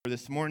for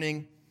this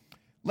morning.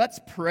 Let's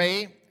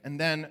pray, and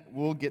then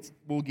we'll get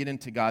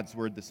into God's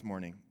word this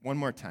morning. One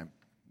more time,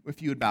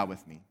 if you would bow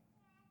with me.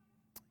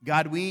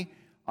 God, we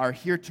are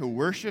here to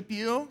worship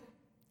you.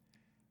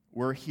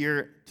 We're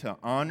here to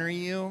honor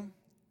you,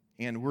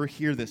 and we're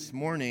here this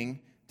morning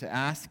to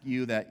ask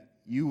you that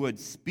you would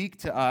speak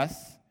to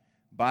us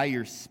by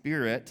your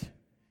Spirit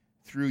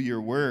through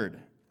your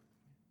word.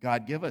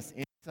 God, give us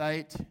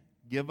insight,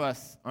 give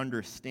us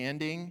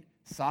understanding,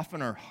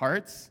 soften our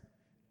hearts,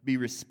 be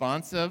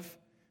responsive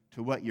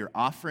to what you're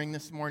offering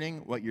this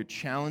morning, what you're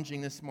challenging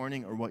this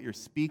morning, or what you're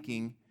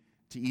speaking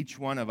to each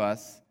one of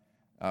us.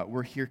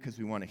 We're here because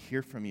we want to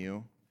hear from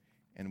you,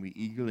 and we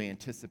eagerly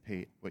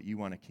anticipate what you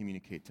want to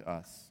communicate to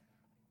us.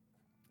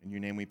 In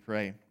your name we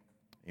pray.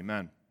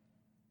 Amen.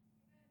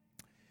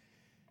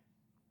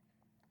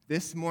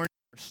 This morning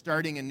we're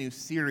starting a new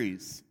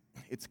series.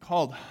 It's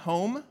called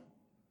Home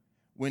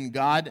When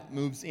God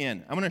Moves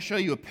In. I'm going to show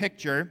you a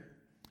picture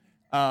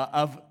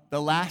of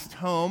the last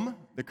home,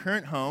 the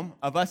current home,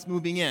 of us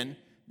moving in.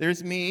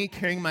 There's me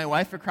carrying my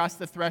wife across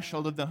the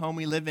threshold of the home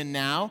we live in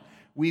now.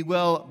 We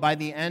will, by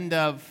the end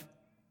of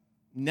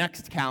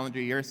next calendar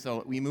year,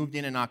 so we moved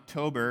in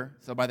October,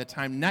 so by the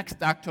time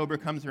next October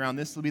comes around,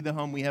 this will be the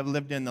home we have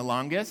lived in the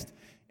longest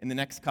in the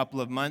next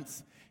couple of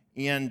months.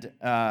 And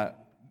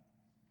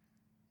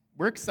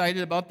we're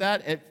excited about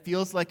that. It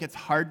feels like it's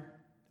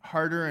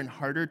harder and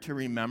harder to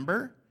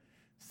remember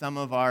some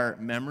of our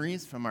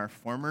memories from our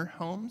former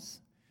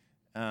homes.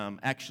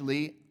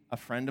 Actually, a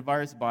friend of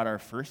ours bought our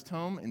first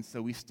home, and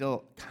so we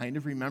still kind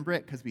of remember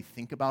it because we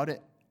think about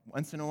it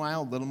once in a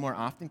while, a little more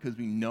often, because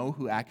we know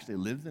who actually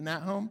lives in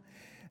that home.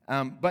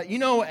 But you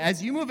know,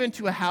 as you move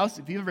into a house,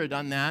 if you've ever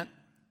done that,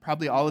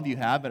 probably all of you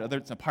have, whether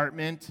it's an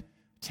apartment,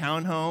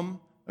 townhome,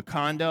 a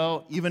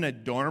condo, even a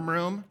dorm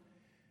room,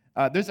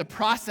 there's a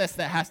process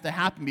that has to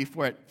happen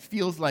before it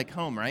feels like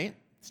home, right?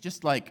 It's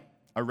just like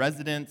a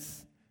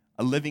residence,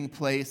 a living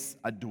place,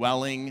 a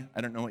dwelling,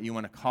 I don't know what you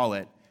want to call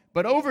it.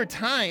 But over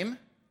time,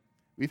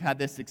 we've had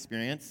this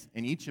experience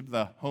in each of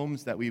the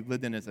homes that we've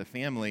lived in as a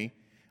family.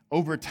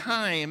 Over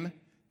time,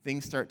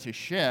 things start to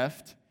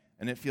shift,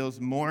 and it feels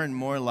more and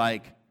more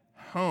like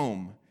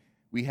home.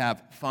 We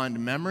have fond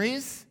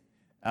memories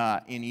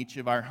in each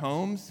of our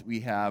homes. We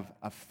have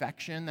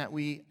affection that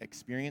we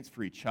experience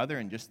for each other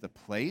and just the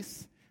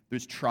place.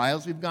 There's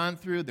trials we've gone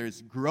through.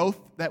 There's growth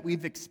that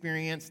we've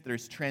experienced.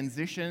 There's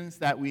transitions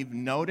that we've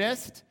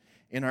noticed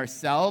in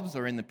ourselves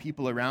or in the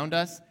people around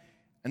us.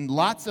 And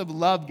lots of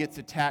love gets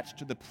attached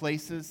to the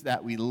places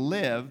that we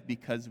live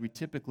because we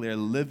typically are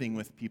living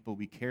with people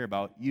we care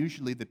about,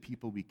 usually the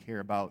people we care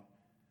about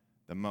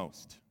the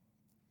most.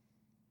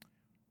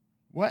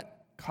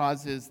 What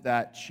causes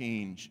that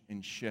change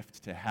and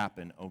shift to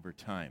happen over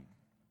time?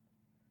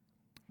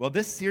 Well,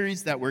 this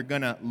series that we're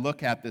going to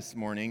look at this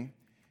morning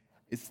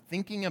is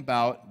thinking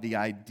about the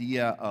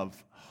idea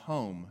of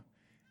home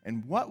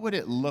and what would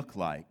it look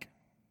like.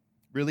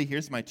 Really,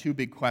 here's my two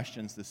big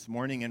questions this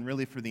morning and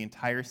really for the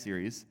entire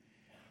series.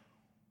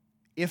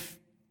 If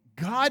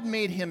God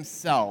made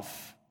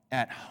himself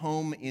at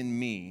home in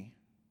me,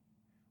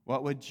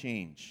 what would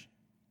change?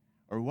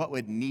 Or what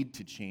would need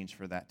to change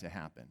for that to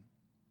happen?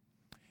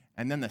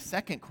 And then the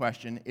second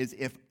question is,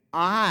 if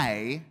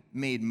I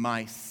made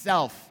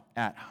myself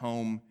at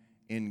home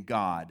in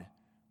God,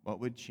 what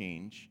would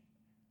change?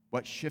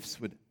 What shifts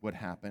would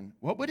happen?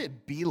 What would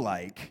it be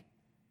like?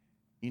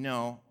 You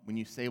know, when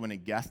you say when a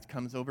guest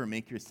comes over,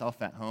 make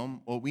yourself at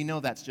home, well, we know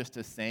that's just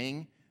a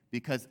saying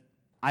because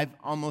I've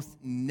almost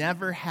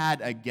never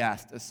had a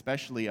guest,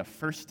 especially a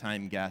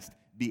first-time guest,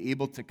 be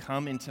able to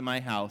come into my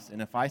house,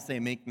 and if I say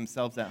make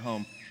themselves at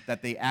home,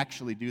 that they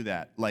actually do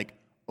that. Like,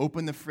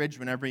 open the fridge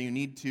whenever you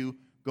need to,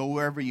 go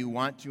wherever you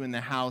want to in the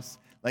house.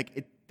 Like,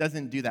 it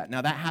doesn't do that.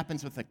 Now, that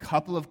happens with a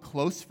couple of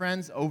close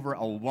friends over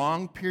a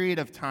long period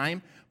of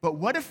time, but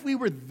what if we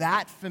were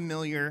that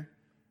familiar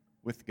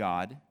with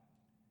God?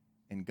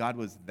 And God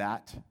was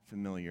that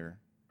familiar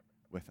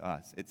with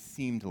us. It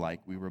seemed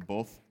like we were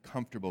both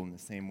comfortable in the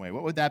same way.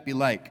 What would that be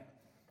like?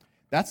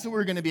 That's what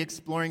we're going to be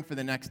exploring for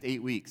the next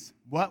 8 weeks.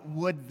 What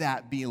would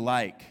that be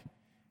like?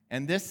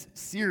 And this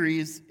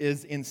series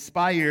is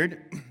inspired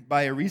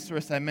by a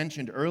resource I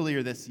mentioned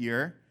earlier this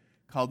year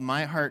called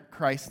My Heart,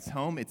 Christ's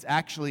Home. It's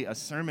actually a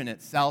sermon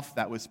itself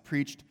that was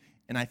preached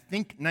in, I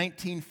think,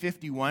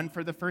 1951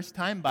 for the first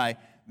time by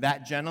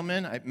that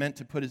gentleman. I meant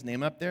to put his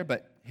name up there,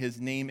 but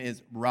his name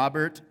is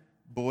Robert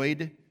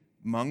Boyd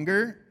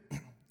Munger.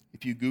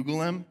 If you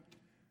Google him,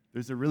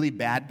 there's a really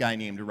bad guy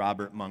named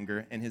Robert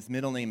Munger, and his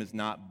middle name is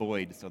not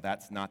Boyd, so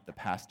that's not the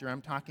pastor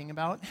I'm talking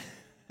about.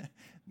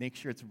 Make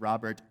sure it's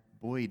Robert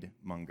Boyd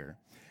Munger.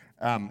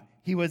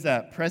 He was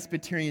a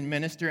Presbyterian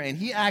minister, and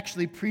he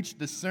actually preached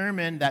the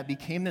sermon that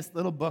became this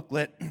little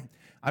booklet.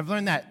 I've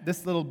learned that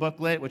this little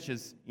booklet, which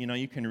is, you know,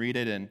 you can read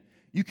it, and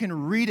you can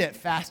read it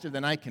faster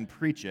than I can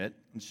preach it.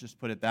 Let's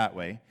just put it that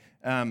way.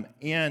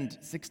 And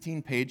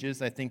 16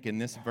 pages, I think, in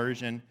this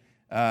version,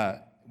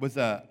 was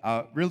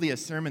really a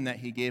sermon that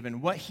he gave.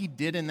 And what he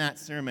did in that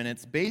sermon,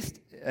 it's based,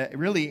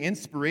 really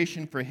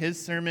inspiration for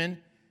his sermon.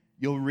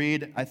 You'll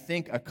read, I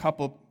think, a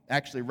couple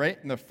actually, right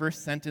in the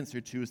first sentence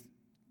or two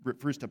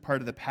refers to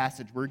part of the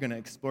passage we're going to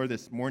explore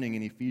this morning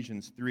in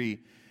Ephesians 3.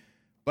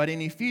 But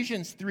in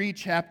Ephesians 3,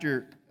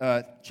 chapter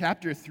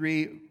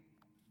 3,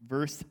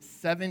 verse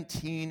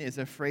 17 is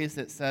a phrase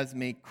that says,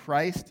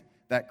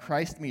 that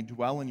Christ may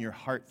dwell in your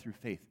heart through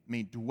faith.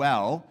 May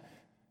dwell,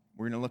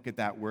 we're going to look at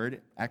that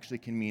word, actually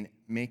can mean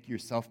may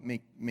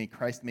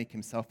Christ make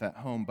himself at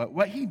home. But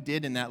what he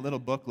did in that little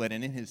booklet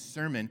and in his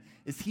sermon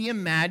is he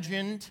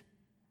imagined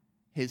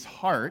his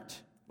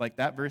heart, like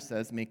that verse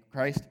says, may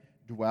Christ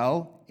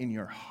dwell in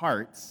your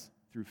hearts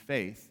through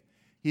faith.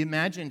 He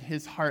imagined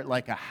his heart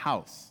like a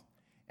house,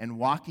 and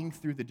walking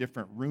through the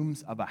different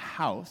rooms of a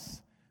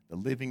house, the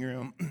living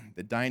room,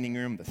 the dining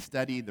room, the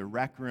study, the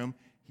rec room.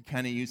 He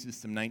kind of uses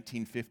some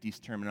 1950s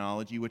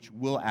terminology, which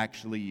we'll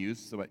actually use,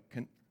 so it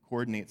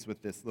coordinates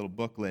with this little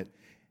booklet.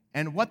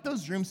 And what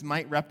those rooms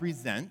might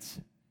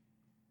represent,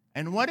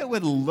 and what it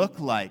would look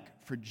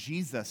like for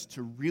Jesus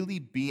to really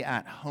be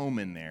at home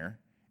in there,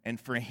 and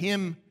for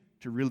him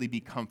to really be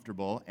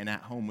comfortable and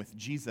at home with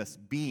Jesus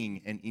being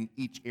in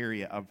each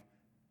area of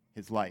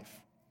his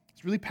life.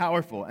 It's really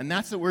powerful, and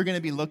that's what we're going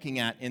to be looking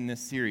at in this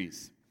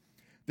series.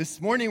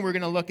 This morning, we're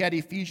going to look at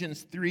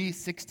Ephesians 3,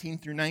 16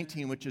 through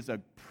 19, which is a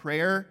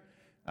prayer.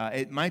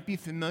 It might be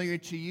familiar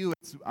to you.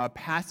 It's a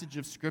passage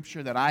of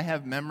Scripture that I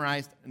have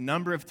memorized a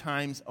number of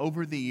times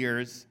over the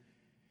years,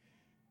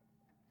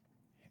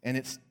 and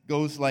it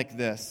goes like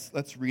this.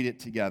 Let's read it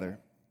together,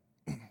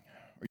 or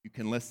you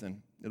can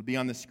listen. It'll be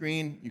on the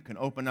screen. You can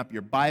open up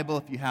your Bible.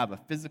 If you have a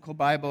physical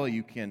Bible,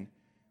 you can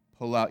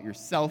pull out your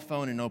cell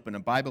phone and open a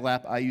Bible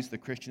app. I use the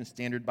Christian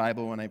Standard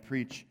Bible when I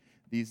preach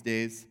these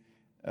days,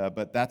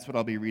 but that's what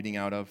I'll be reading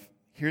out of.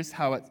 Here's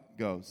how it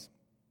goes.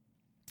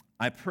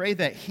 I pray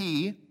that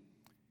he,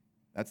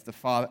 that's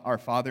our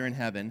Father in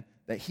heaven,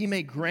 that he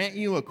may grant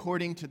you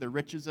according to the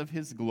riches of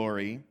his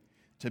glory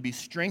to be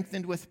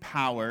strengthened with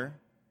power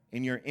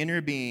in your inner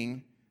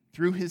being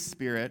through his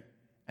Spirit,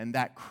 and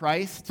that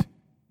Christ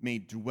may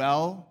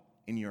dwell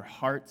in your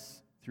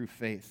hearts through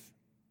faith.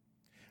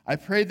 I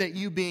pray that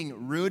you,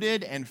 being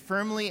rooted and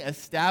firmly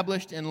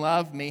established in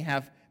love, may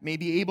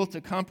be able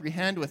to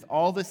comprehend with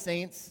all the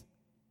saints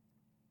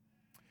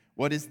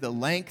what is the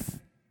length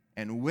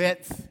and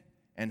width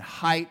and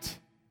height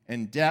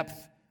and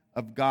depth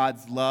of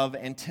God's love,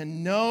 and to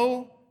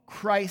know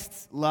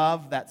Christ's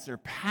love that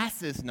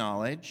surpasses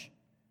knowledge,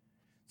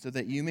 so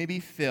that you may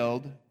be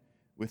filled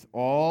with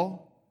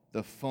all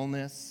the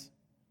fullness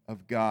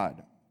of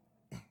God.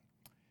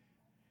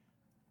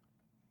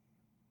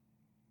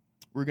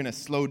 We're going to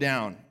slow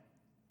down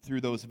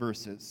through those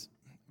verses.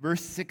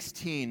 Verse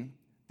 16,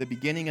 the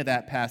beginning of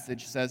that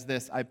passage says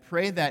this, I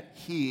pray that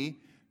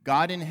he,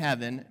 God in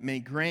heaven, may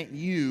grant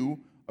you,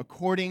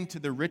 according to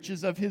the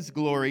riches of his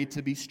glory,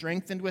 to be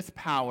strengthened with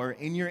power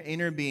in your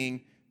inner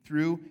being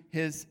through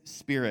his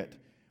Spirit.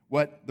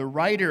 What the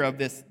writer of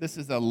this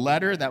is a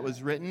letter that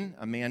was written,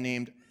 a man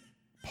named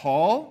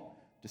Paul,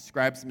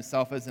 describes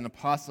himself as an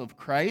apostle of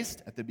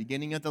Christ at the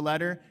beginning of the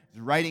letter. He's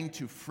writing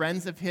to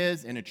friends of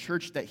his in a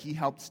church that he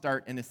helped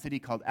start in a city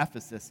called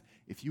Ephesus.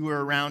 If you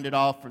were around at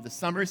all for the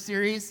summer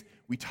series,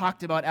 we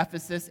talked about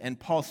Ephesus and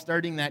Paul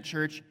starting that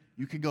church.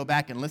 You could go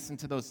back and listen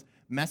to those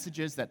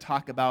messages that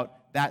talk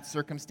about that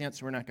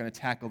circumstance. We're not going to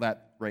tackle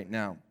that right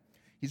now.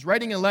 He's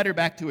writing a letter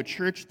back to a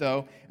church,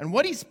 though, and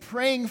what he's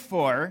praying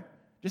for,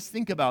 just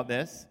think about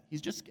this,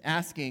 he's just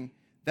asking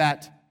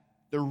that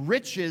the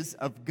riches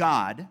of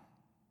God,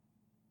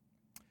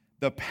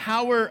 the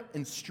power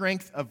and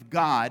strength of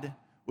God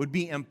would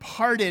be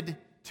imparted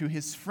to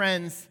his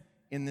friends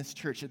in this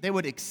church, that they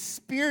would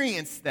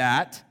experience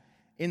that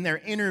in their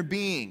inner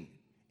being,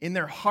 in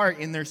their heart,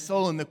 in their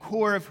soul, in the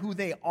core of who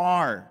they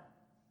are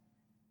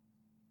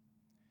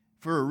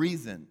for a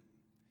reason.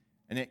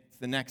 And it's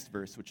the next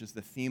verse, which is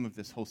the theme of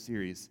this whole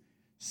series.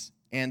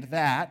 And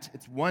that,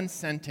 it's one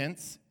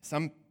sentence,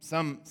 some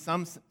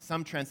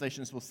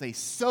translations will say,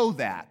 so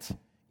that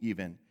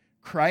even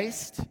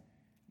Christ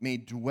may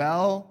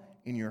dwell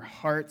in your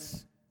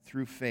hearts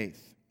through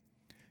faith.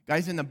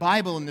 Guys, in the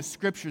Bible, in the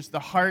Scriptures, the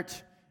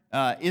heart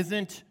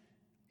isn't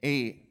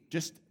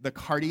just the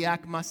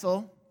cardiac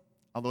muscle,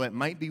 although it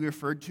might be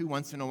referred to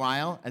once in a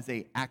while as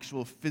an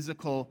actual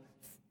physical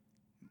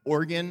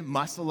organ,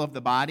 muscle of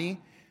the body.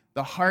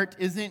 The heart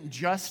isn't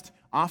just,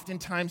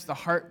 oftentimes the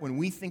heart, when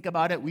we think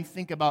about it, we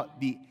think about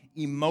the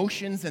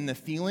emotions and the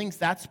feelings.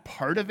 That's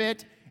part of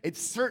it. It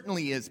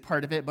certainly is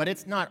part of it, but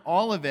it's not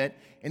all of it.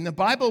 In the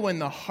Bible, when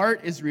the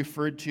heart is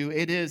referred to,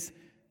 it is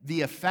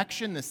the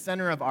affection, the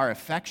center of our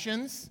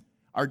affections,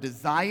 our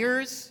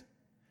desires,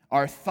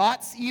 our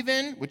thoughts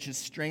even, which is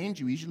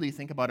strange. You usually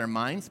think about our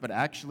minds, but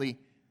actually,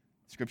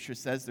 Scripture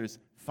says there's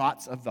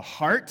thoughts of the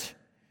heart,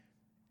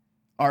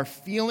 our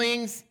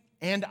feelings,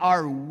 and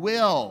our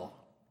will,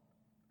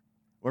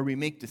 where we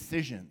make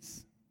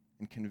decisions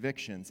and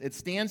convictions. It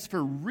stands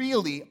for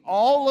really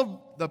all of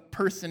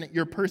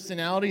your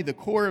personality, the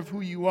core of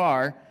who you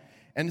are.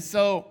 And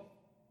so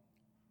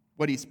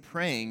what he's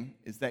praying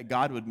is that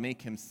God would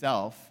make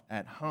himself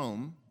at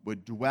home,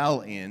 would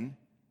dwell in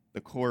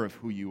the core of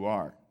who you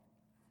are.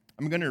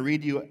 I'm going to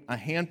read you a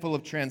handful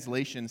of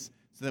translations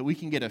so that we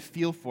can get a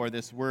feel for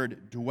this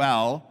word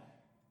dwell,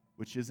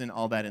 which isn't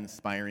all that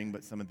inspiring,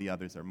 but some of the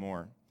others are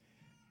more.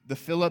 The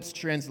Phillips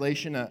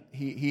translation,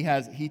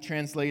 he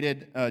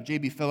translated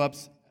J.B.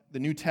 Phillips, the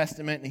New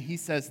Testament, and he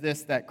says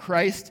this, that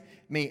Christ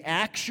may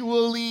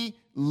actually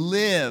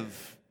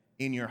live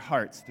in your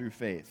hearts through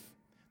faith.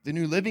 The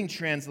New Living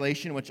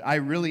Translation, which I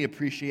really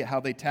appreciate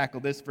how they tackle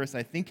this verse,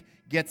 I think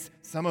gets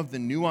some of the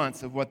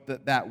nuance of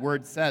what that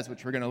word says,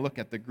 which we're going to look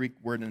at the Greek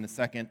word in a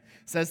second,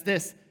 says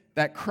this,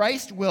 that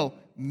Christ will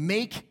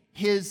make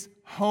his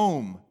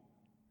home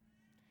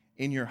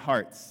in your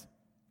hearts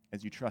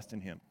as you trust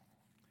in him.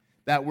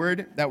 That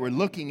word that we're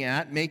looking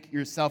at, make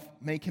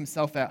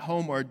himself at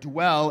home or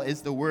dwell,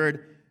 is the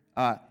word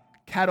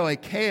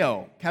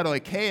katoikeo.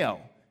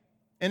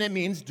 And it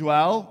means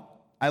dwell.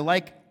 I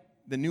like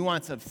the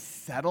nuance of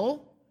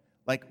settle.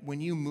 Like when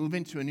you move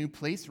into a new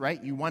place,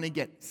 right? You want to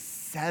get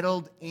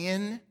settled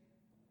in.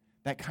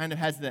 That kind of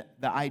has the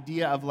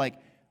idea of like,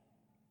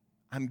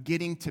 I'm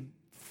getting to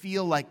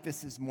feel like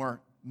this is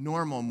more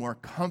normal, more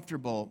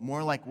comfortable,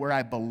 more like where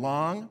I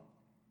belong.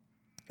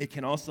 It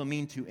can also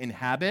mean to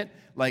inhabit,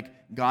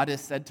 like God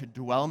is said to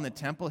dwell in the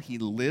temple. He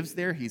lives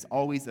there. He's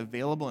always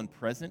available and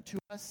present to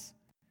us.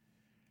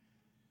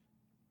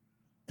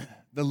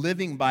 The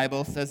Living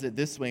Bible says it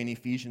this way in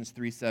Ephesians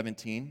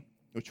 3:17,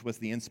 which was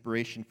the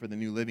inspiration for the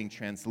New Living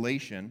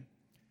Translation.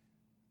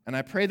 And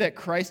I pray that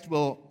Christ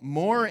will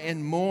more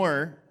and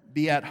more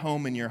be at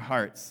home in your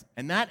hearts.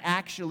 And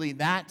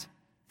that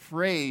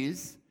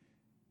phrase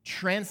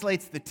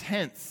translates the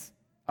tense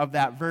of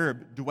that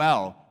verb,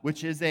 dwell,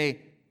 which is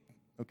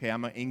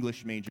I'm an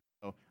English major,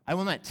 so I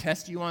will not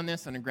test you on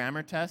this on a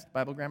grammar test,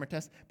 Bible grammar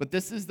test, but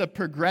this is the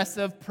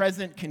progressive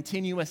present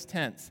continuous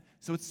tense.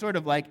 So it's sort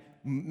of like,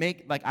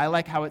 I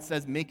like how it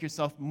says, make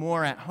yourself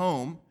more at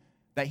home,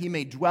 that he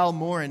may dwell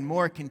more and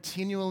more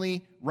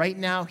continually. Right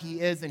now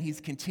he is, and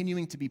he's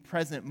continuing to be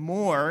present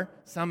more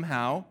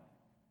somehow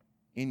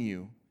in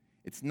you.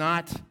 It's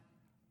not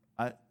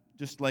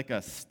just like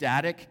a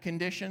static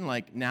condition,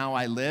 like now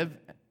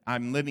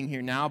I'm living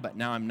here now, but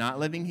now I'm not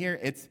living here.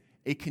 It's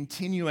a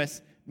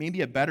continuous,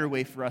 maybe a better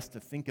way for us to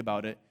think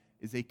about it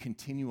is a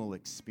continual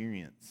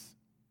experience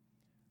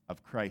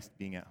of Christ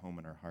being at home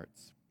in our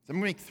hearts. So I'm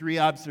going to make 3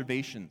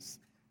 observations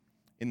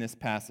in this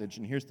passage,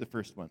 and here's the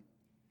first one.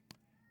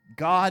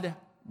 God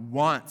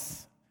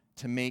wants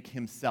to make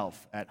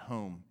himself at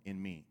home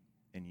in me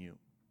and you.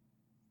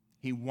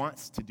 He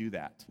wants to do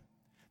that.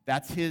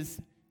 That's his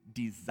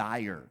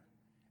desire,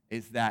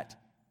 is that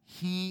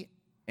he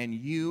and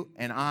you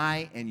and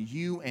I and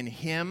you and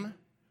him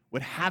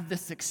would have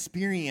this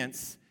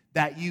experience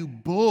that you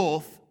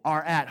both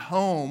are at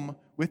home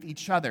with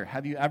each other.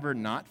 Have you ever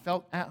not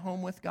felt at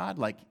home with God?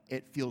 Like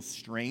it feels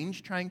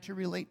strange trying to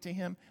relate to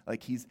him?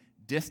 Like he's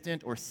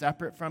distant or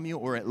separate from you,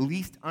 or at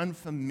least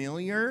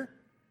unfamiliar?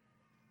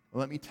 Well,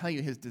 let me tell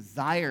you, his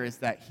desire is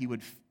that he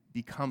would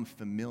become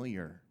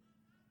familiar,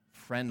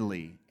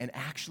 friendly, and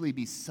actually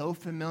be so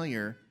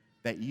familiar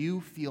that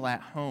you feel at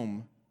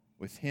home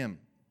with him.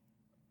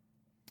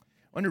 I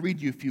want to read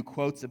you a few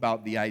quotes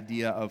about the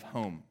idea of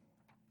home.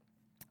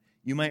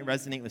 You might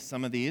resonate with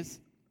some of these.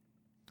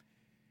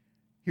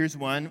 Here's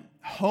one.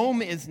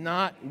 Home is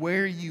not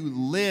where you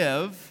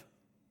live,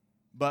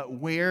 but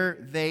where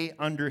they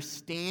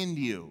understand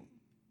you.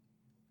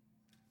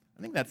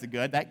 I think that's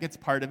that gets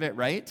part of it,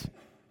 right?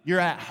 You're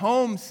at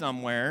home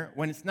somewhere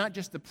when it's not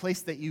just the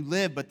place that you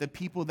live, but the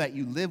people that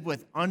you live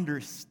with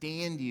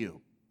understand you.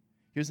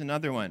 Here's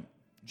another one.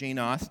 Jane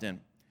Austen.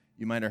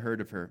 You might have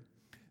heard of her.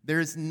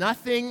 There's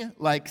nothing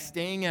like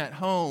staying at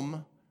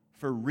home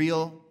for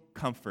real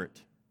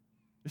comfort.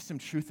 There's some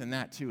truth in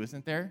that too,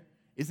 isn't there?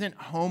 Isn't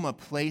home a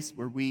place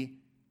where we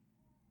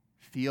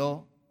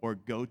feel or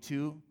go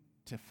to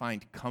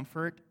find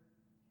comfort?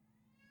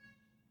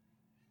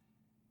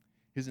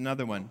 Here's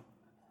another one.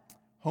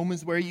 Home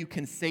is where you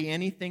can say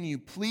anything you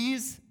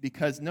please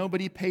because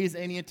nobody pays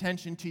any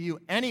attention to you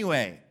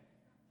anyway.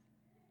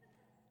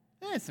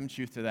 There's some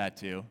truth to that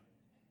too.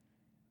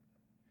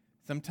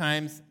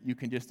 Sometimes you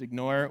can just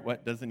ignore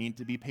what doesn't need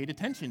to be paid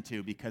attention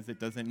to because it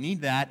doesn't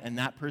need that, and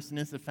that person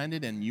is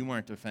offended and you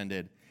weren't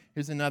offended.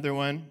 Here's another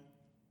one.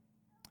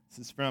 This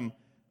is from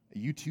a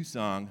U2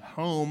 song.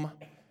 Home,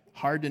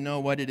 hard to know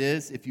what it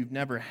is if you've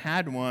never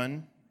had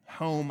one.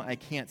 Home, I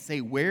can't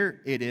say where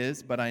it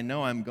is, but I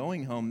know I'm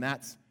going home.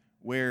 That's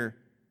where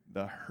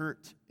the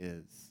hurt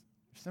is.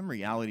 There's some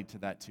reality to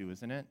that too,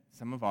 isn't it?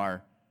 Some of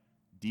our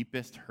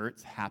deepest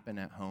hurts happen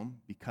at home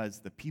because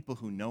the people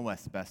who know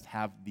us best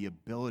have the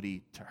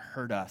ability to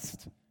hurt us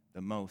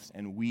the most,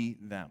 and we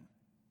them.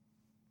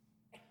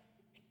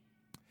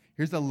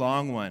 Here's a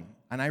long one,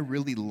 and I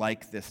really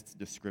like this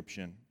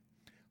description.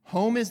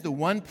 Home is the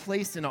one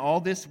place in all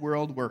this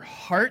world where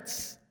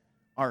hearts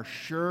are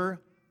sure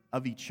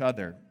of each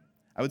other.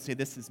 I would say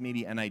this is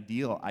maybe an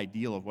ideal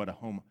of what a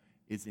home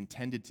is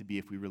intended to be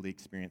if we really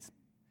experience.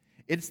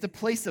 It's the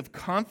place of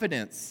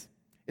confidence.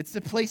 It's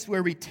the place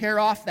where we tear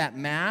off that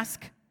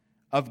mask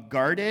of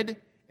guarded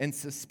and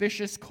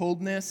suspicious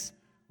coldness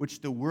which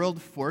the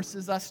world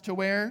forces us to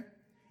wear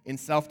in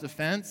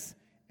self-defense,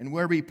 and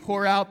where we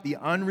pour out the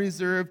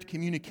unreserved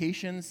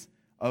communications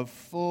of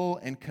full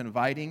and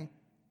confiding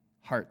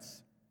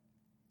hearts.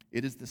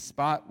 It is the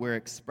spot where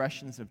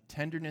expressions of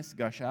tenderness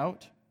gush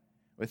out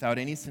without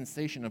any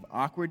sensation of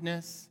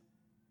awkwardness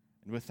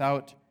and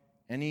without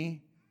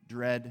any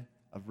dread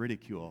of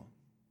ridicule.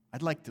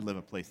 I'd like to live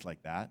a place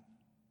like that.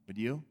 Would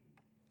you?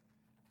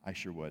 I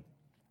sure would.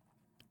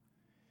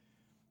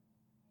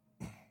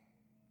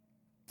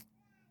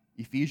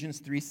 Ephesians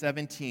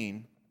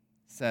 3:17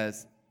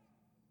 says,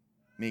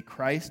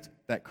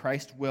 that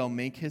Christ will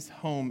make his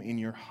home in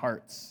your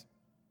hearts.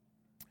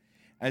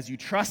 As you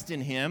trust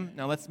in him,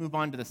 now let's move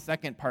on to the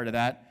second part of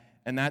that,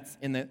 and that's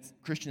in the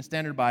Christian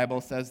Standard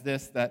Bible says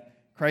this, that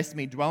Christ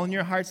may dwell in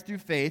your hearts through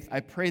faith.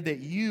 I pray that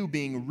you,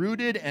 being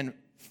rooted and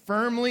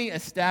firmly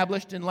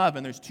established in love,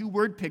 and there's two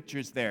word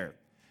pictures there,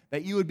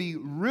 that you would be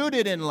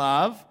rooted in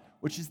love,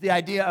 which is the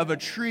idea of a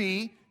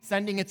tree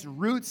sending its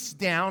roots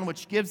down,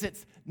 which gives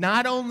it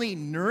not only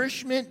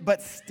nourishment, but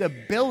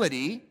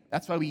stability.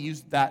 That's why we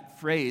use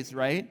that phrase,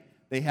 right?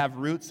 They have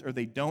roots or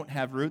they don't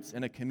have roots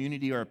in a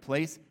community or a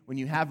place. When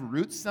you have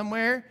roots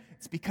somewhere,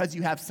 it's because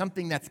you have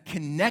something that's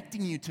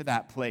connecting you to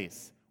that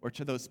place or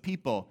to those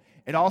people.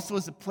 It also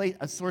is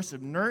a source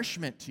of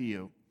nourishment to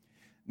you.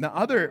 And the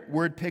other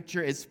word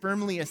picture is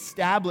firmly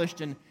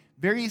established, and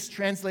various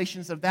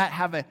translations of that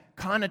have a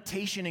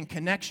connotation and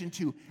connection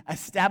to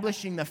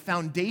establishing the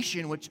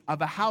foundation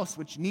of a house,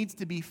 which needs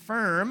to be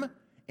firm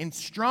and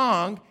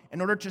strong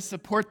in order to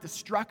support the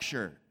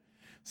structure.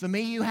 So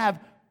may you have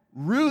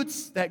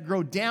roots that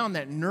grow down,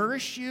 that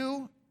nourish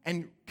you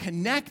and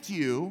connect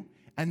you,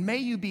 and may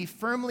you be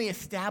firmly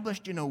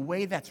established in a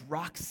way that's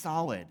rock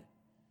solid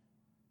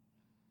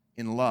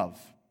in love.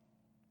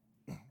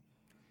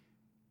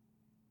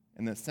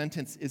 And the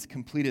sentence is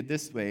completed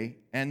this way,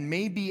 and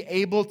may be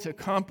able to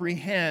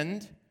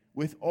comprehend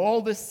with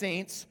all the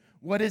saints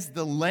what is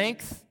the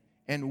length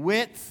and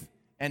width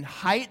and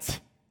height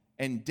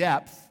and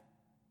depth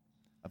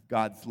of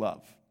God's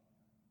love.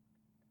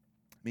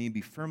 May you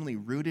be firmly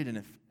rooted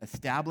and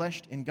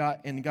established in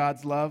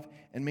God's love,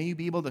 and may you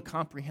be able to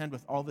comprehend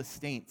with all the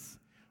saints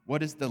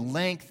what is the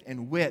length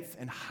and width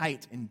and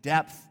height and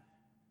depth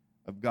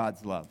of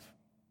God's love.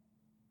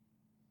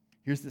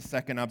 Here's the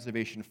second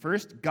observation.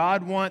 First,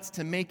 God wants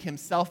to make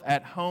himself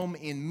at home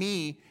in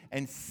me,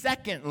 and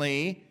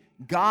secondly,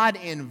 God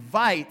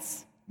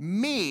invites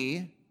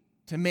me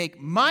to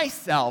make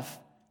myself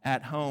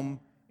at home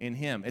in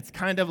him. It's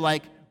kind of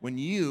like when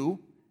you,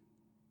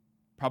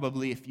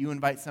 probably if you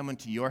invite someone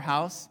to your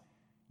house,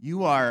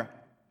 you are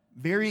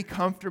very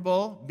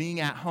comfortable being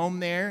at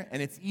home there,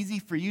 and it's easy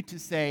for you to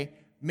say,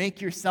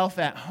 make yourself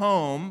at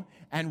home,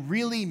 and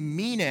really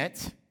mean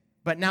it,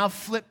 but now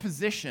flip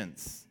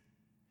positions.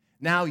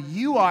 Now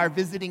you are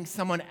visiting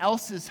someone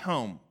else's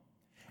home,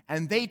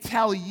 and they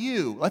tell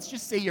you, let's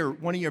just say you're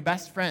one of your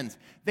best friends,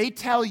 they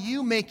tell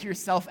you make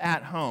yourself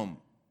at home.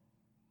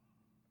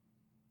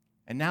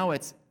 And now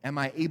it's, am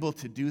I able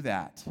to do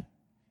that?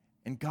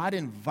 And God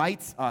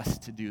invites us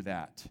to do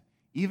that.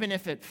 Even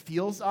if it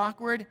feels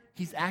awkward,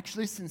 he's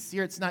actually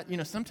sincere. It's not,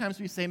 sometimes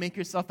we say make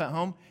yourself at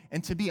home,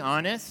 and to be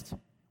honest,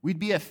 we'd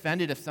be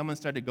offended if someone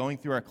started going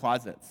through our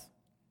closets,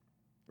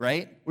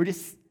 right? We're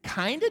just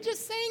kind of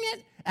just saying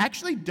it.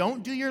 Actually,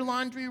 don't do your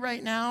laundry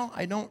right now.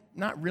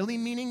 Not really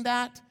meaning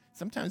that.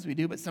 Sometimes we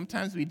do, but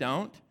sometimes we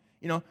don't.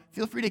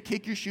 Feel free to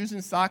kick your shoes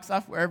and socks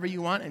off wherever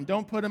you want, and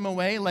don't put them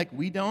away like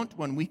we don't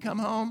when we come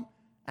home.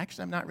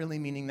 Actually, I'm not really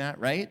meaning that,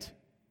 right?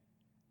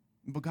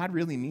 But God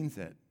really means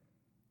it.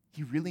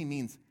 He really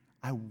means,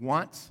 I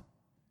want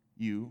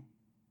you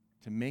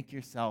to make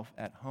yourself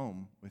at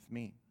home with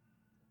me.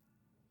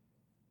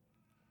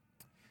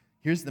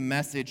 Here's the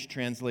Message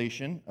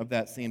translation of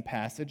that same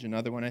passage.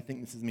 Another one, I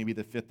think this is maybe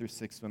the fifth or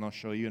sixth one I'll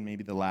show you, and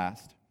maybe the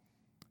last,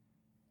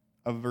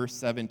 of verse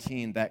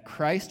 17, that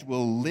Christ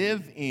will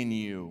live in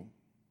you,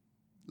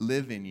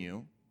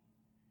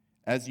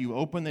 as you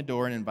open the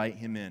door and invite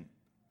him in.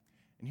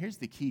 And here's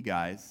the key,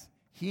 guys.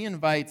 He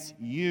invites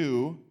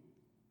you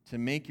to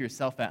make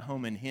yourself at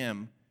home in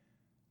him.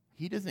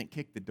 He doesn't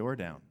kick the door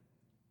down.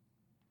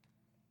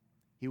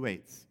 He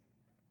waits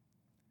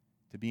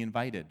to be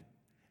invited.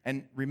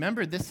 And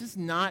remember, this is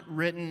not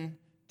written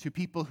to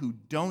people who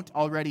don't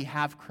already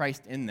have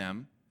Christ in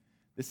them.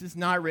 This is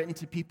not written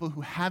to people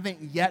who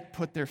haven't yet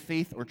put their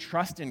faith or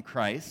trust in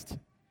Christ.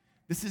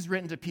 This is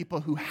written to people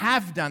who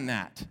have done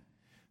that.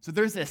 So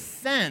there's a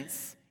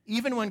sense,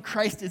 even when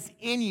Christ is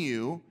in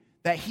you,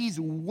 that he's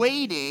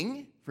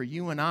waiting for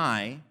you and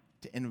I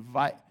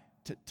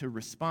to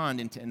respond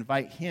and to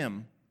invite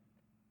him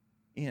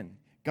in.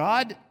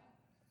 God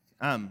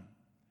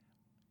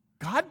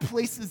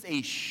places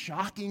a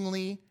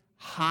shockingly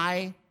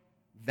high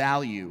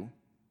value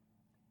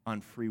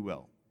on free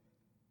will.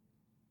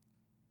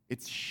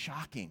 It's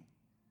shocking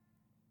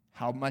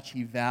how much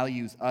he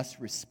values us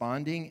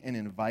responding and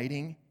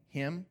inviting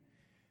him.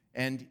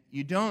 And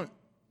you don't,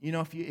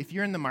 if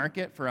you're in the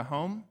market for a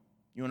home,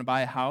 you want to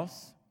buy a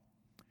house,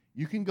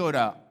 you can go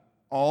to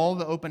all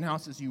the open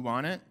houses you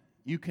want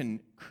You can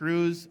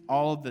cruise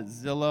all the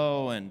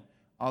Zillow and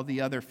all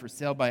the other for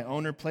sale by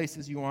owner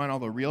places you want, all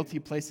the realty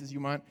places you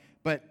want,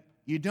 but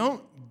you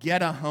don't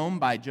get a home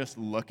by just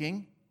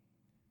looking.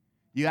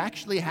 You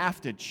actually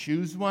have to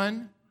choose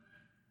one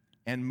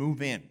and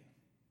move in.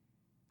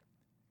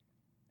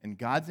 And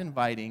God's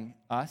inviting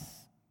us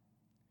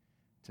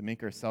to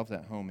make ourselves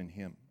at home in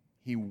Him.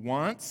 He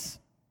wants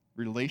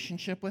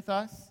relationship with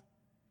us,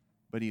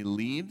 but He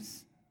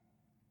leaves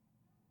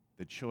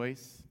the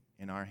choice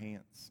in our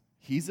hands.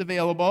 He's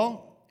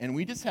available, and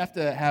we just have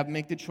to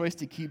make the choice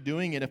to keep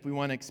doing it if we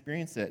want to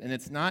experience it. And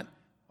it's not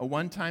a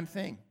one-time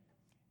thing.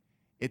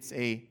 It's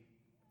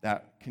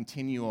that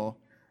continual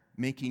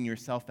making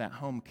yourself at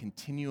home,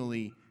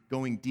 continually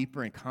going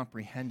deeper and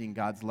comprehending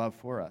God's love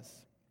for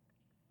us.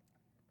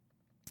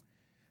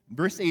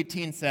 Verse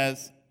 18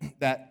 says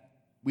that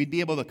we'd be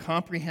able to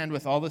comprehend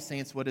with all the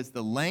saints what is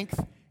the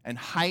length and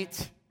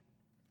height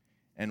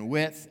and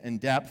width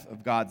and depth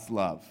of God's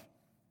love.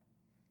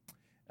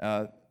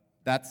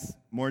 That's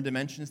more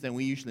dimensions than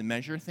we usually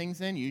measure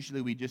things in.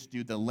 Usually we just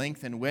do the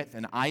length and width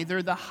and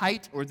either the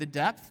height or the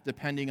depth,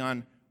 depending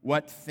on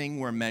what thing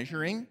we're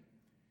measuring.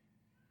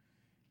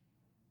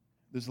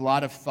 There's a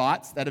lot of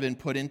thoughts that have been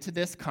put into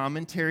this,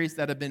 commentaries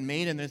that have been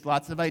made, and there's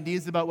lots of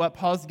ideas about what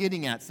Paul's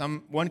getting at.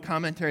 One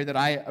commentary that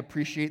I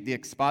appreciate, the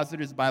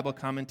Expositor's Bible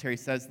commentary,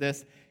 says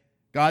this: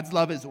 God's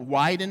love is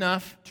wide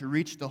enough to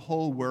reach the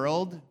whole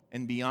world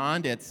and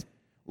beyond. It's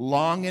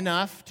long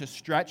enough to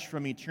stretch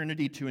from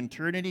eternity to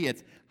eternity.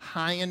 It's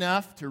high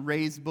enough to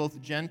raise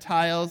both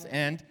Gentiles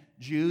and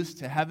Jews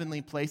to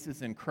heavenly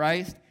places in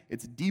Christ.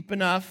 It's deep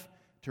enough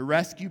to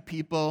rescue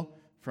people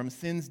from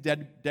sin's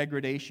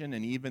degradation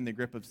and even the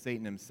grip of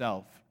Satan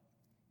himself.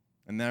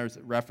 And there's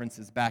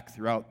references back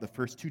throughout the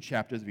first 2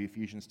 chapters of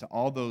Ephesians to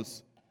all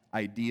those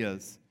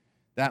ideas.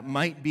 That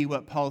might be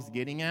what Paul's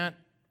getting at.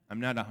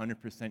 I'm not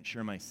 100%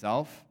 sure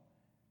myself.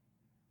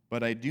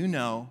 But I do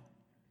know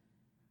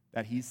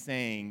that he's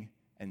saying,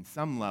 in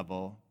some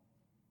level,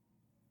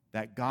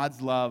 that God's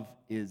love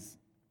is,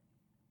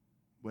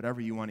 whatever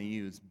you want to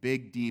use,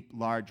 big, deep,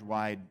 large,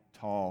 wide,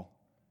 tall,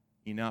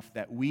 enough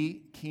that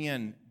we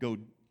can go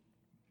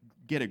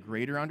get a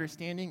greater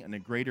understanding and a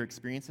greater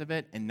experience of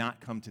it and not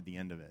come to the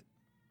end of it.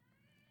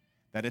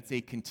 That it's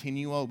a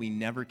continual, we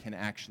never can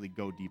actually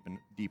go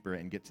deeper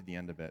and get to the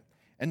end of it.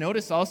 And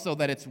notice also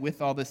that it's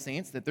with all the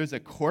saints, that there's a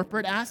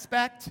corporate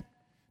aspect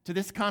to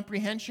this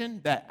comprehension,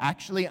 that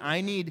actually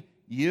I need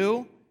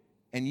you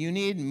and you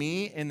need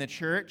me in the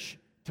church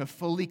to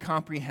fully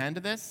comprehend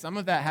this. Some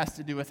of that has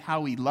to do with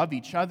how we love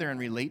each other and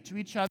relate to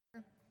each other.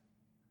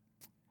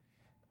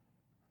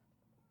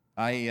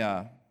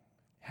 I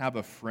have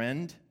a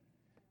friend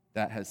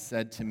that has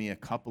said to me a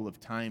couple of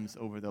times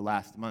over the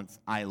last months,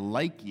 I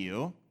like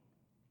you,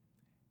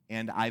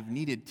 and I've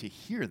needed to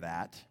hear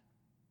that.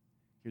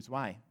 Here's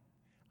why.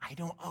 I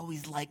don't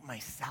always like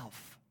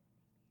myself.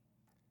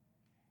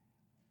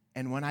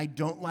 And when I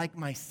don't like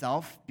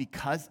myself,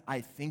 because I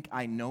think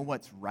I know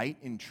what's right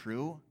and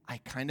true, I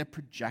kind of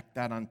project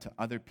that onto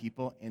other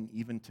people and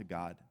even to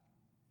God.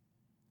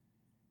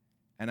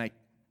 And I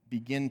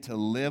begin to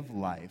live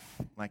life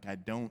like I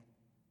don't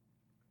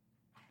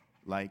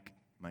like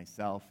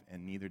myself,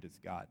 and neither does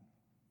God.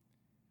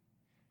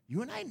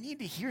 You and I need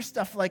to hear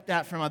stuff like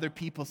that from other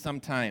people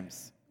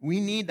sometimes.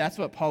 That's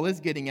what Paul is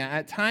getting at.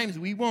 At times,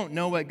 we won't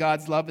know what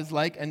God's love is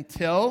like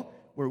until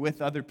we're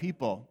with other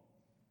people,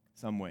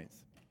 some ways.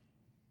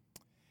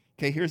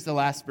 Okay, here's the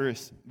last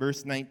verse,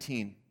 verse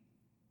 19.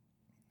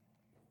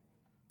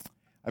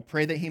 I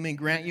pray that he may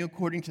grant you,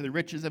 according to the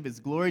riches of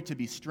his glory, to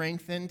be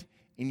strengthened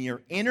in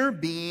your inner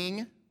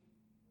being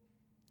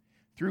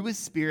through his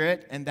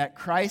Spirit, and that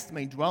Christ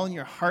may dwell in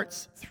your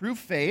hearts through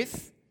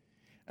faith.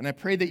 And I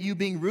pray that you,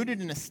 being rooted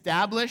and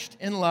established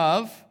in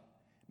love,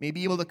 may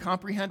be able to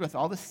comprehend with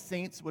all the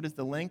saints what is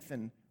the length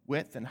and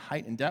width and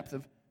height and depth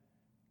of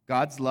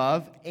God's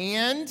love,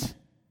 and,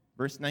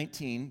 verse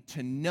 19,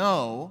 to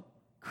know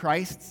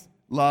Christ's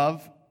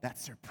love that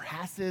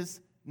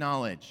surpasses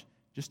knowledge.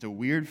 Just a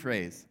weird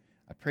phrase.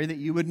 I pray that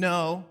you would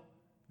know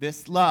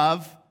this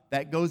love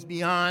that goes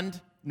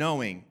beyond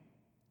knowing,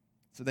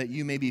 so that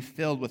you may be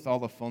filled with all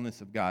the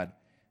fullness of God.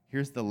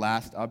 Here's the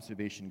last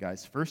observation,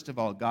 guys. First of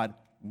all, God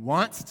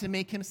wants to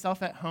make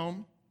himself at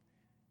home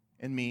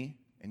in me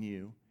and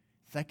you.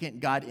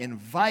 Second, God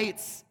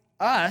invites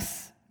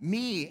us,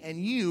 me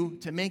and you,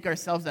 to make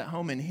ourselves at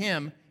home in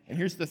him. And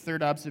here's the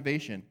third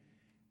observation.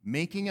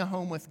 Making a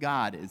home with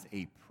God is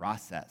a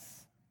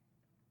process.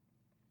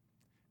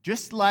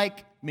 Just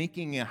like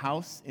making a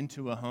house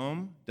into a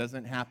home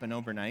doesn't happen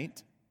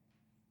overnight.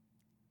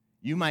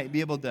 You might be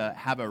able to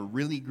have a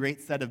really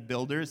great set of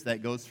builders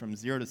that goes from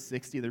 0 to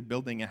 60. They're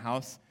building a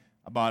house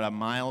about a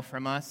mile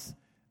from us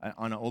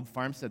on an old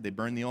farmstead. They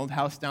burned the old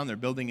house down. They're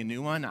building a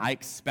new one. I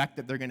expect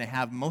that they're going to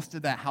have most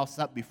of that house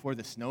up before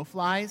the snow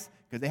flies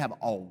because they have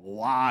a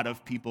lot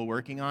of people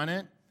working on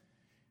it.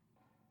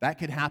 That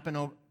could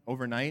happen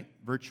overnight,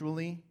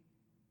 virtually.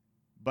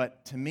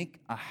 But to make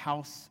a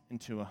house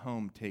into a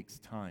home takes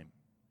time.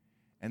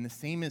 And the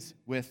same is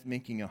with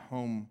making a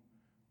home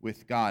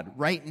with God.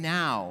 Right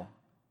now,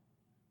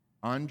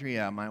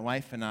 Andrea, my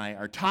wife, and I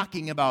are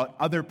talking about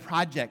other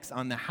projects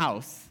on the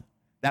house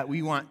that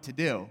we want to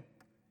do.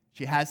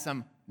 She has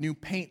some new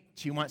paint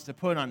she wants to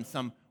put on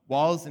some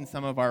walls in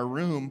some of our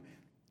room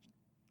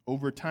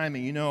over time.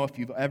 And you know, if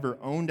you've ever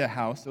owned a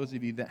house, those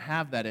of you that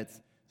have that,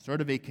 it's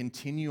sort of a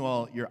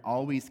continual, you're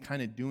always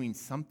kind of doing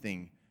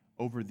something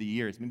over the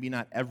years. Maybe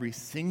not every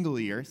single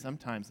year,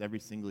 sometimes every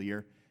single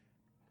year.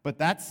 But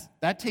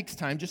that takes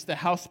time. Just the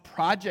house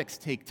projects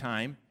take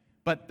time.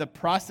 But the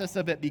process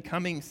of it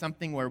becoming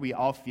something where we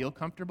all feel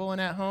comfortable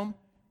and at home,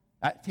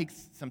 that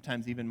takes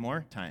sometimes even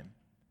more time.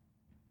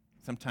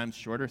 Sometimes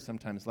shorter,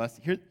 sometimes less.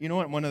 Here, you know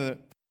what? One of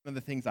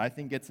the things I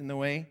think gets in the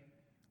way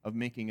of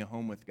making a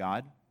home with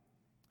God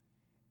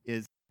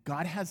is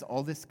God has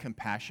all this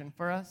compassion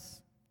for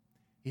us.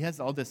 He has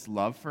all this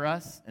love for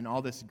us and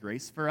all this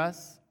grace for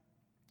us,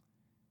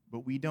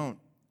 but we don't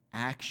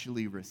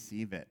actually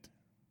receive it.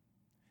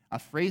 A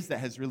phrase that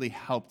has really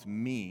helped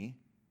me,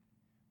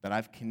 that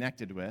I've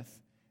connected with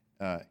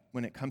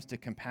when it comes to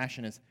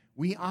compassion, is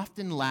we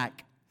often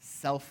lack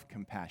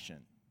self-compassion.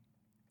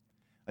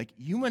 Like,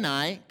 you and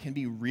I can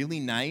be really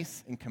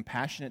nice and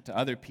compassionate to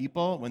other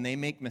people when they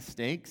make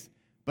mistakes,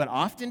 but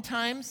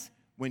oftentimes,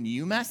 when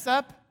you mess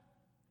up,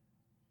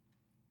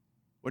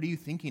 what are you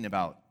thinking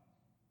about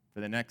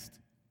for the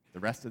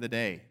rest of the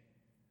day,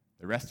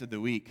 the rest of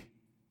the week,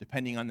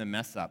 depending on the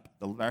mess up,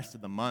 the rest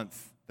of the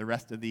month, the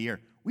rest of the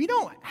year? We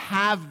don't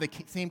have the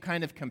same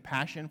kind of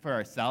compassion for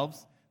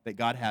ourselves that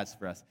God has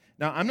for us.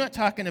 Now, I'm not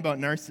talking about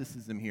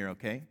narcissism here,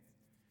 okay?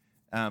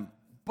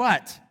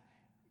 But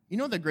you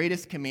know the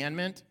greatest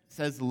commandment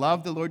says,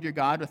 love the Lord your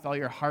God with all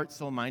your heart,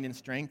 soul, mind, and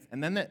strength.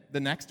 And then the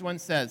next one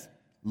says,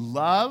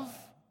 love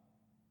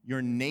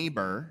your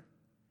neighbor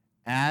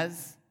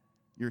as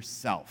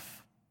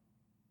yourself.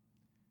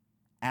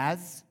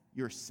 As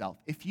yourself.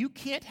 If you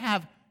can't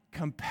have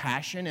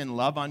compassion and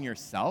love on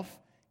yourself,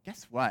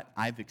 guess what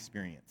I've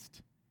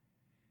experienced?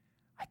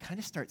 I kind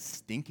of start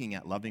stinking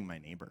at loving my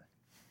neighbor.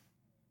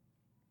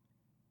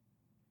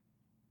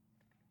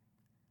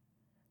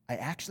 I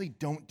actually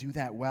don't do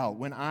that well.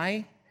 When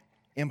I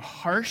am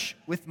harsh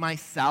with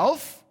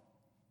myself,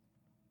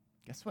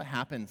 guess what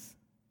happens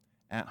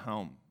at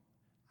home?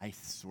 I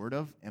sort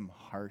of am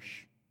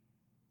harsh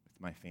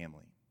with my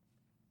family,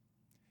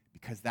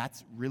 because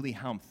that's really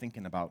how I'm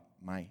thinking about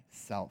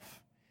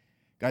myself.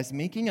 Guys,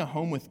 making a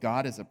home with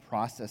God is a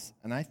process,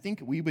 and I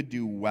think we would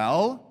do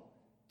well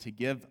to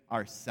give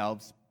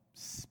ourselves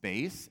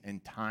space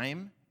and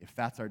time, if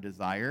that's our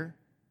desire,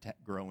 to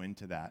grow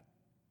into that.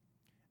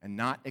 And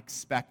not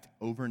expect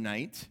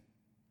overnight,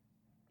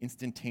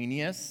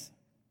 instantaneous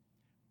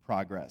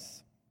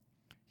progress.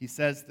 He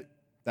says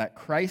that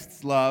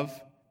Christ's love,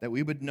 that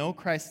we would know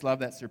Christ's love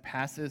that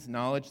surpasses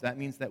knowledge. That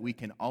means that we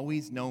can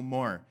always know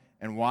more.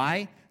 And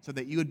why? So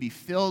that you would be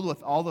filled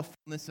with all the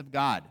fullness of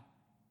God.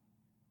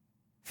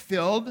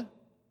 Filled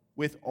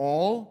with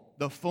all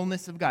the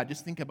fullness of God.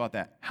 Just think about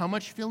that. How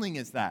much filling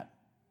is that?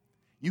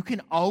 You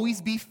can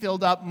always be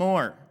filled up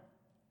more.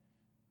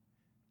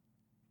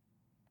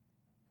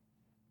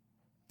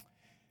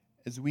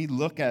 As we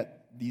look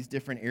at these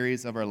different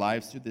areas of our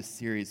lives through this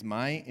series,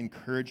 my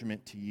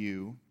encouragement to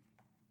you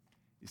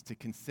is to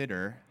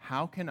consider,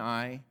 how can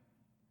I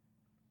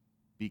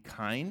be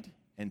kind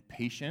and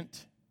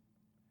patient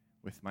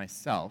with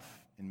myself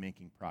in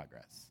making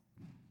progress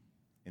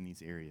in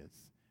these areas?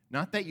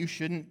 Not that you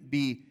shouldn't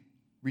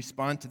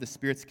respond to the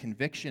Spirit's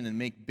conviction and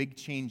make big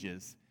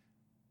changes.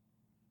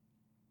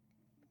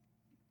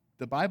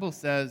 The Bible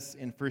says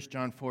in 1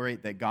 John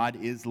 4:8 that God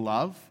is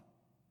love.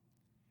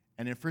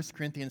 And in 1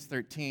 Corinthians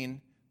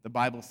 13, the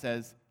Bible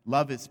says,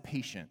 love is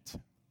patient.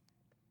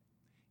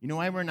 You know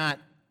why we're not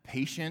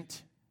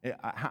patient?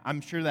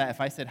 I'm sure that if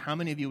I said, how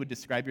many of you would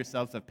describe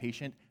yourselves as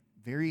patient?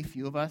 Very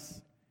few of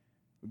us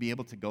would be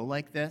able to go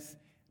like this.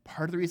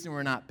 Part of the reason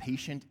we're not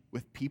patient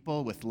with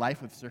people, with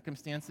life, with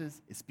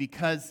circumstances, is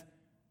because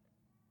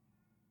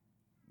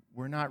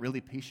we're not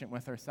really patient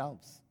with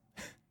ourselves.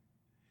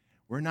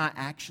 We're not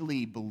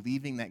actually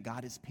believing that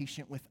God is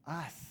patient with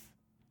us.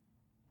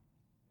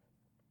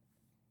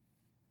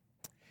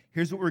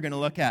 Here's what we're going to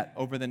look at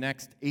over the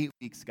next 8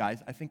 weeks,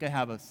 guys. I think I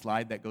have a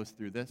slide that goes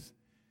through this.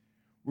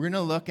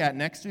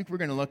 Next week, we're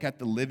going to look at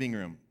the living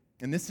room.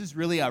 And this is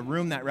really a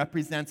room that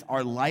represents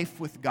our life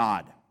with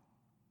God,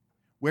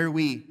 where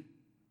we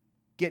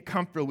get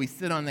comfortable, we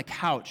sit on the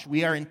couch,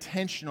 we are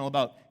intentional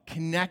about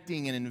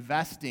connecting and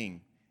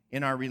investing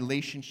in our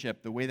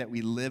relationship, the way that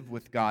we live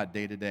with God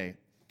day to day.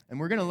 And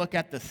we're going to look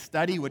at the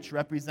study, which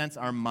represents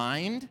our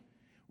mind,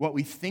 what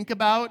we think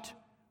about,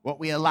 what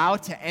we allow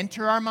to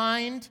enter our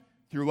mind,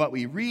 through what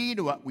we read,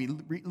 what we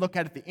look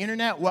at the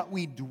internet, what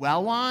we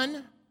dwell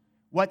on,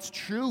 what's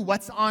true,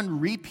 what's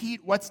on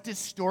repeat, what's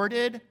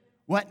distorted,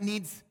 what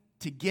needs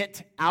to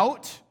get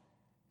out,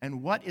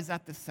 and what is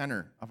at the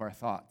center of our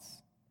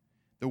thoughts.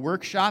 The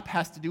workshop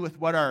has to do with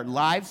what our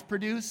lives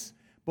produce.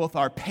 Both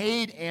our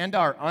paid and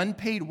our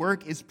unpaid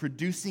work is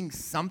producing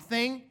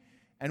something.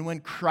 And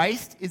when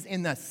Christ is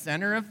in the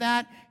center of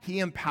that, he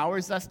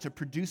empowers us to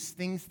produce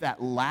things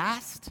that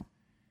last.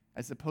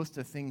 as opposed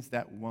to things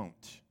that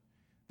won't.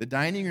 The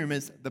dining room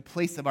is the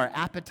place of our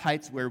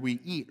appetites where we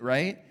eat,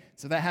 right?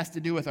 So that has to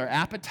do with our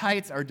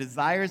appetites, our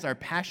desires, our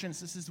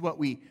passions. This is what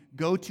we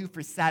go to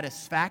for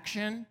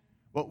satisfaction,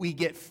 what we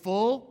get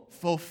full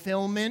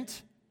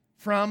fulfillment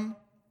from.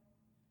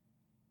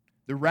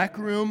 The rec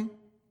room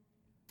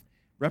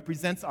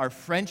represents our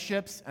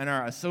friendships and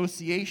our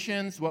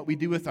associations, what we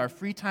do with our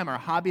free time, our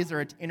hobbies,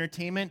 our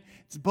entertainment.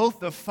 It's both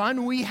the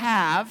fun we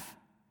have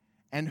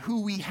and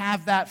who we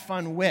have that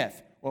fun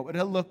with. What would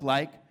it look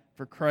like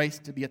for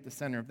Christ to be at the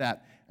center of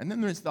that? And then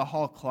there's the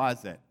hall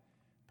closet,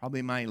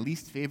 probably my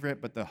least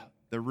favorite, but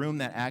the room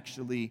that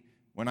actually,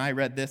 when I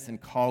read this in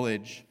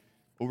college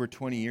over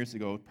 20 years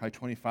ago, probably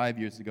 25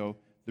 years ago,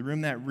 the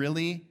room that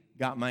really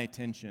got my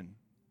attention.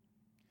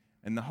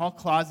 And the hall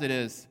closet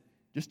is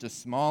just a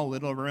small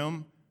little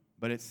room,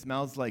 but it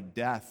smells like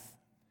death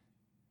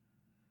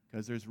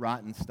because there's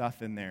rotten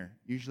stuff in there.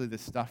 Usually the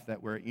stuff that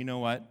you know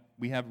what?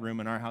 We have room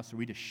in our house where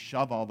we just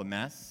shove all the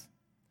mess.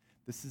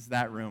 This is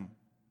that room.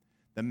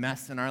 The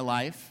mess in our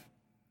life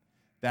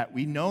that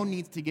we know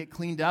needs to get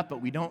cleaned up,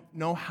 but we don't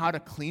know how to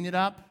clean it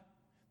up.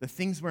 The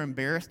things we're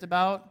embarrassed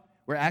about,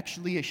 we're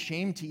actually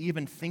ashamed to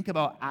even think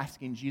about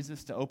asking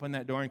Jesus to open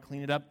that door and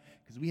clean it up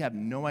because we have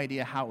no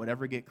idea how it would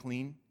ever get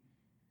clean.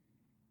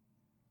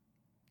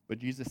 But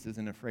Jesus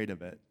isn't afraid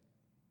of it,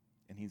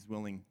 and he's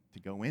willing to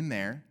go in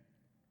there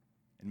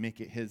and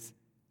make it his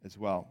as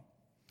well.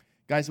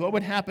 Guys, what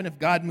would happen if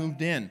God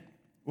moved in?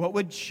 What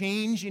would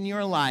change in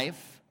your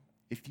life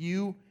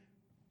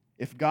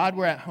if God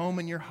were at home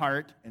in your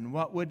heart, and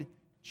what would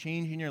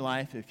change in your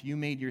life if you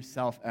made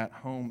yourself at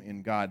home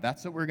in God?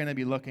 That's what we're going to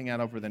be looking at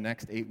over the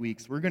next 8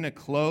 weeks. We're going to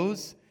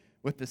close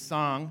with the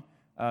song,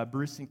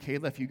 Bruce and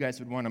Kayla, if you guys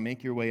would want to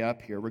make your way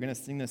up here. We're going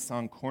to sing this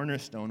song,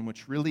 Cornerstone,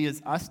 which really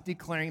is us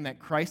declaring that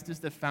Christ is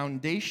the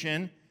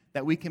foundation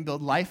that we can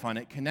build life on.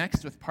 It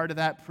connects with part of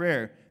that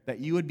prayer, that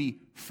you would be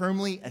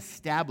firmly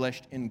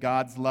established in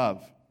God's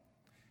love.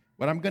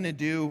 What I'm going to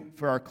do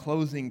for our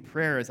closing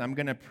prayer is I'm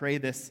going to pray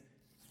this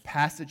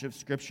passage of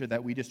Scripture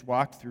that we just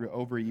walked through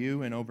over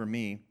you and over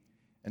me,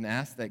 and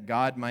ask that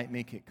God might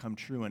make it come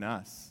true in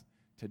us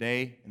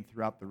today and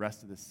throughout the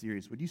rest of this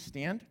series. Would you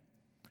stand?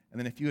 And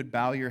then if you would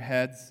bow your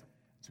heads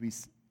as we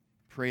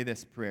pray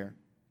this prayer.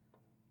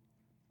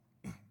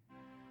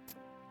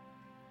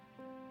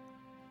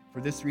 For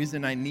this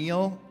reason I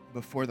kneel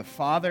before the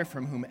Father,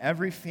 from whom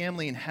every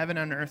family in heaven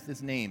and earth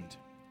is named.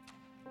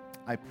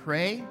 I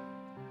pray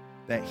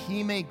that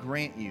he may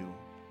grant you,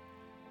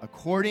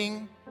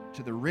 according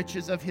to the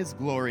riches of his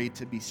glory,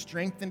 to be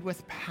strengthened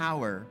with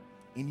power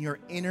in your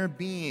inner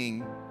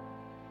being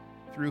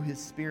through his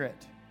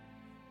Spirit,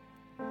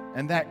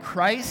 and that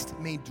Christ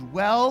may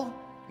dwell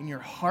in your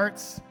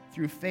hearts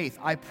through faith.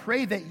 I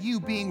pray that you,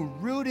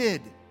 being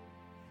rooted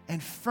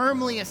and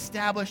firmly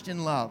established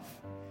in love,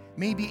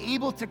 may be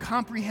able to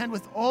comprehend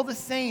with all the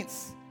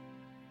saints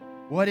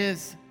what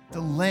is the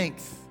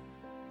length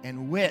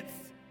and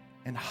width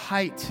and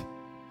height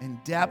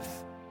and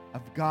depth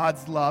of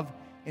God's love,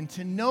 and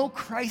to know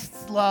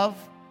Christ's love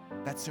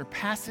that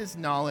surpasses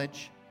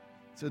knowledge,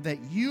 so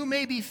that you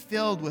may be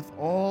filled with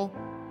all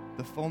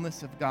the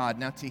fullness of God.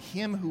 Now to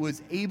him who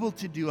is able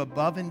to do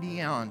above and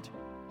beyond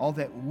all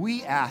that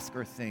we ask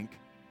or think,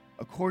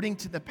 according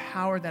to the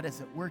power that is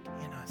at work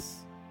in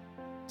us,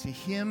 to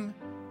him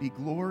be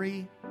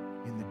glory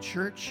in the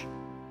church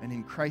and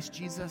in Christ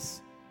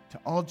Jesus to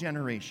all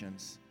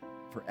generations,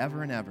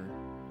 forever and ever.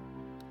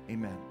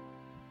 Amen.